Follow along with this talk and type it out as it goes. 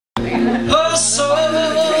her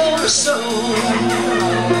soul,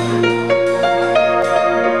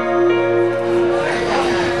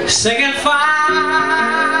 singing fire,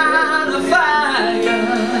 fire.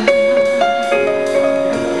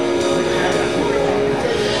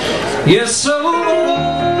 Yes, so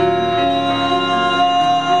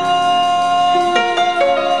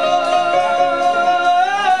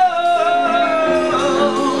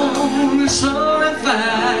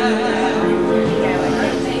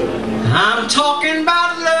I'm talking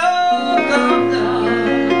about love, love, love.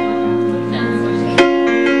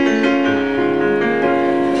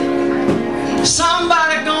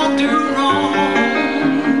 Somebody gonna do wrong,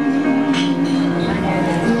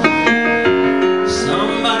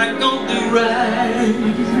 somebody gonna do right.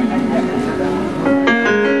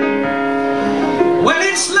 When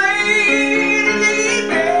it's late in the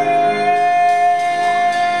evening,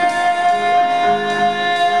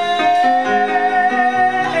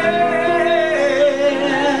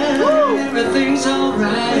 everything's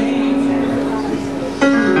alright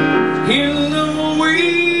in the wee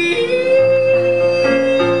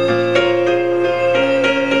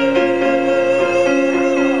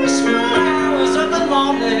small hours of the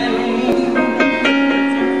morning,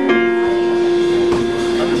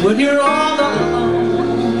 when you're all alone,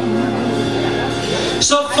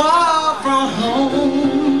 so far from home.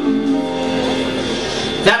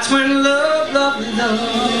 That's when love, love, love,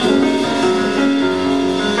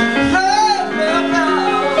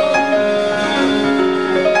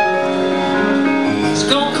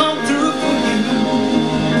 gonna come through for you.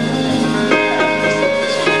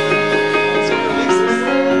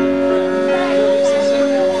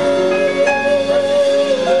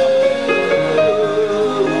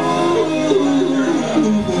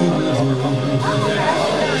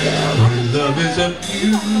 Love is a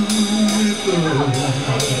beautiful,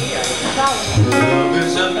 love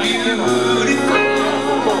is a beautiful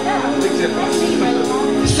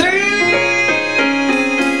thing.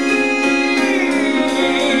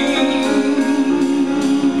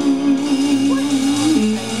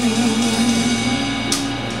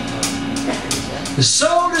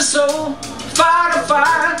 Soul to soul, fire to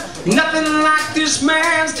fire, nothing like this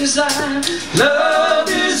man's desire. Love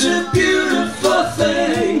is a beautiful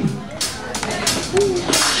thing.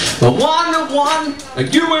 But one to one,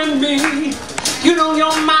 you and me, you know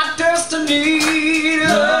you're my destiny.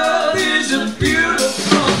 Love is a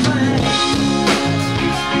beautiful thing.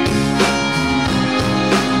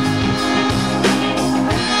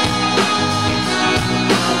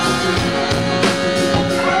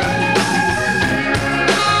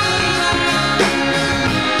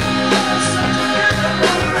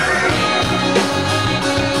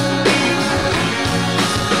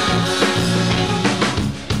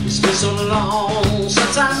 So long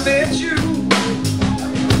since I met you,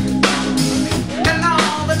 and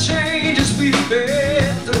all the changes we've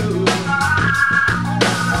been through.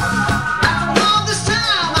 After all this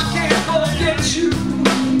time, I can't forget you,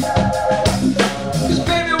 'cause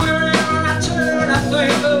baby, wherever I turn, I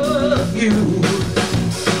think of you.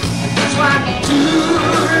 That's why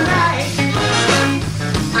tonight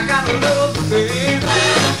I gotta love you, baby,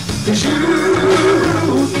 'cause you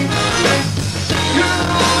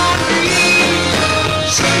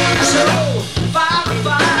so fire to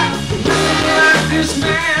fire, like this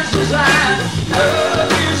man's desire.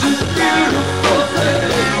 Love is a beautiful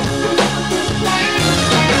thing.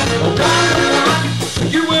 One to one,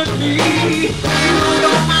 you and me, you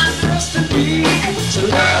know my destiny. So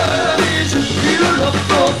love is a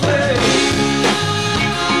beautiful thing.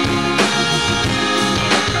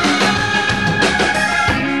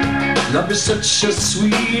 Love is such a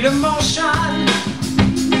sweet emotion.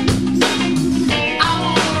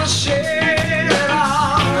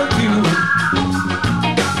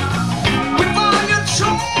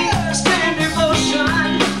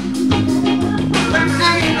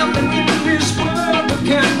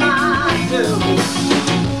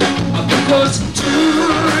 Because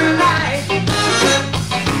tonight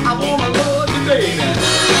I wanna love you, baby,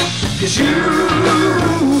 'cause you're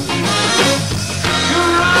all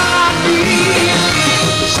I need.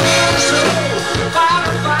 So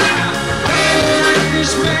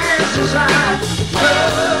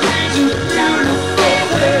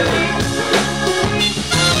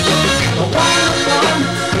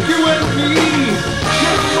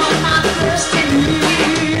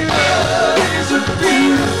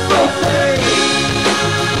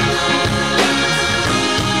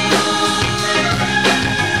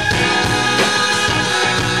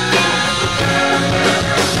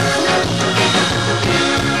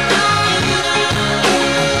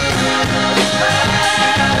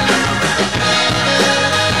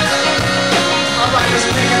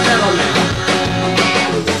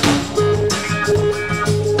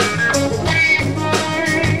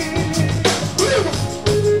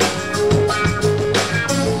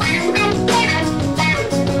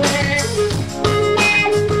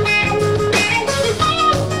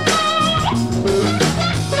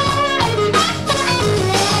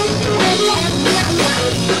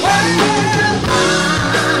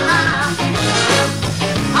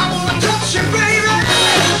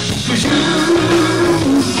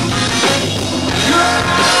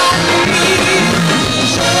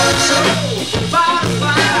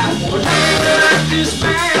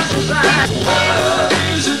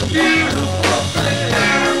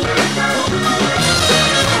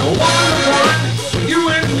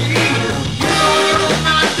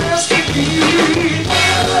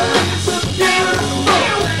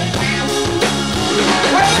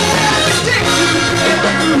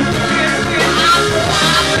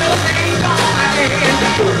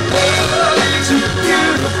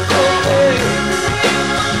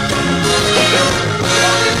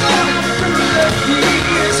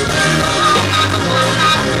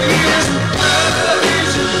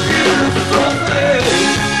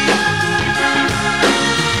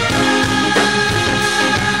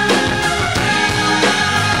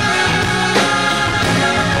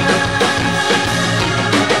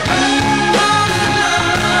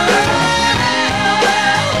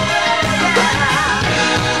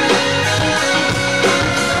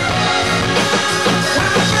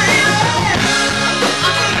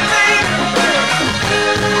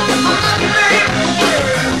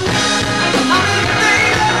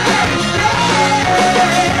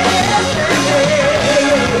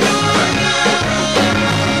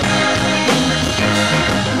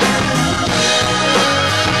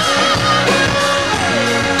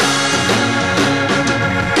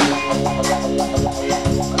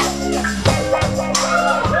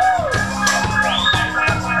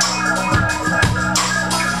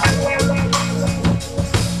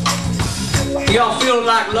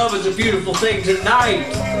like love is a beautiful thing tonight.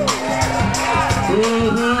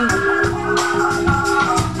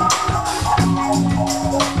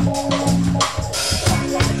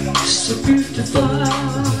 So beautiful,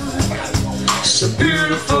 so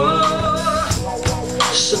beautiful,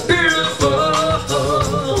 so beautiful,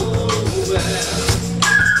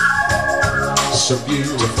 so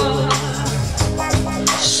beautiful,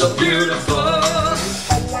 so beautiful,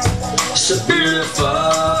 so beautiful,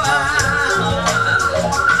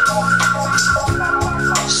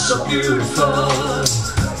 so beautiful,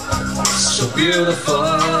 so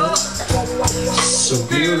beautiful, so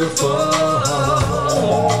beautiful.